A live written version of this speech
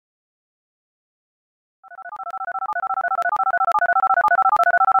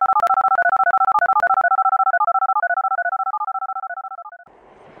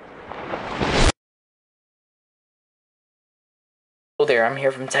there, I'm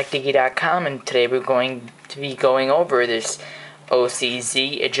here from TechDiggy.com, and today we're going to be going over this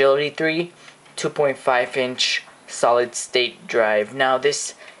OCZ Agility 3 2.5-inch solid state drive. Now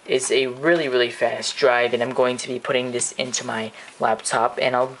this is a really fast drive, and I'm going to be putting this into my laptop,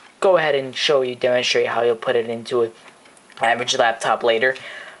 and I'll go ahead and demonstrate how you'll put it into an average laptop later.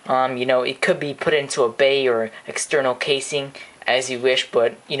 It could be put into a bay or external casing as you wish,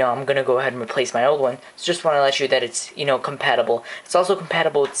 but I'm gonna go ahead and replace my old one. So just want to let you that it's compatible. It's also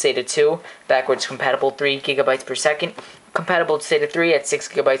compatible with SATA 2, backwards compatible, 3 gigabytes per second, compatible with SATA 3 at 6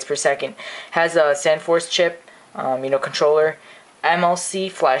 gigabytes per second. Has a SandForce chip, controller, MLC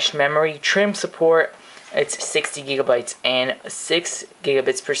flash memory, trim support. It's 60 gigabytes, and 6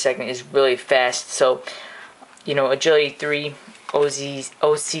 gigabits per second is really fast. So Agility 3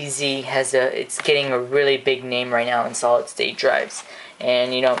 OCZ it's getting a really big name right now in solid state drives.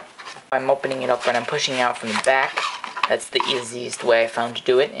 And I'm opening it up and I'm pushing out from the back. That's the easiest way I found to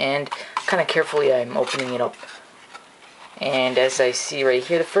do it, and kind of carefully I'm opening it up. And as I see right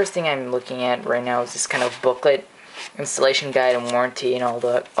here, the first thing I'm looking at right now is this kind of booklet, installation guide and warranty and all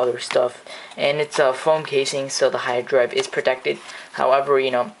the other stuff. And it's a foam casing, so the hard drive is protected. However,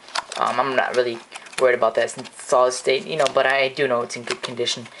 I'm not really worried about that since it's solid state, but I do know it's in good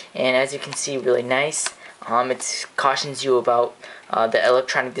condition. And as you can see, really nice. It cautions you about the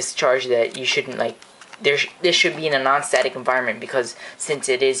electronic discharge, that you shouldn't this should be in a non-static environment, because since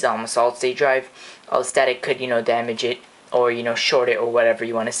it is a solid state drive, all static could damage it or short it or whatever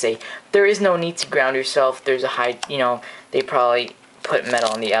you want to say. There is no need to ground yourself. There's a high, they probably put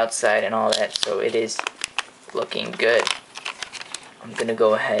metal on the outside and all that, so it is looking good. I'm gonna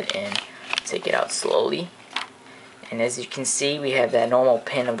go ahead and take it out slowly, and as you can see, we have that normal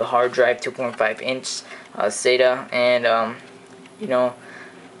pin of the hard drive, 2.5-inch SATA, and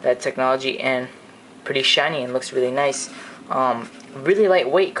that technology, and pretty shiny and looks really nice. Really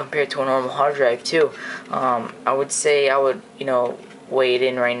lightweight compared to a normal hard drive too. I would say I would weigh it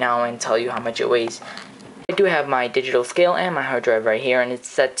in right now and tell you how much it weighs. I do have my digital scale and my hard drive right here, and it's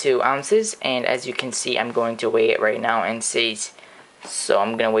set to ounces, and as you can see, I'm going to weigh it right now and see. So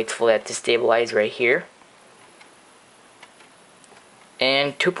I'm gonna wait for that to stabilize right here.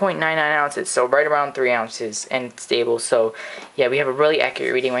 And 2.99 ounces, so right around 3 ounces, and it's stable. So yeah, we have a really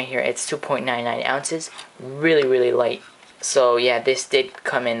accurate reading right here. It's 2.99 ounces, really light. So yeah, this did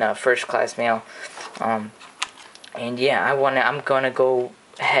come in first class mail. And yeah, I'm gonna go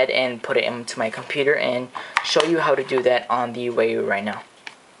ahead and put it into my computer and show you how to do that on the way right now.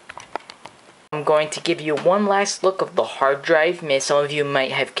 I'm going to give you one last look of the hard drive. Some of you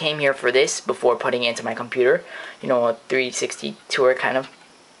might have came here for this before putting it into my computer. A 360 tour kind of.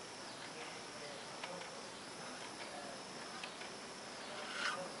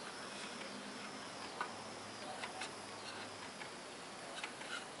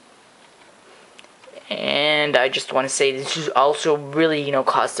 And I just want to say this is also really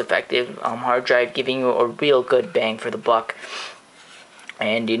cost effective hard drive, giving you a real good bang for the buck.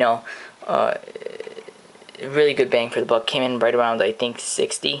 And really good bang for the buck. Came in right around, I think,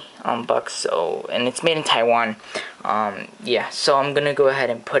 60 bucks. So, and it's made in Taiwan. Yeah, so I'm gonna go ahead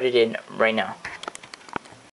and put it in right now.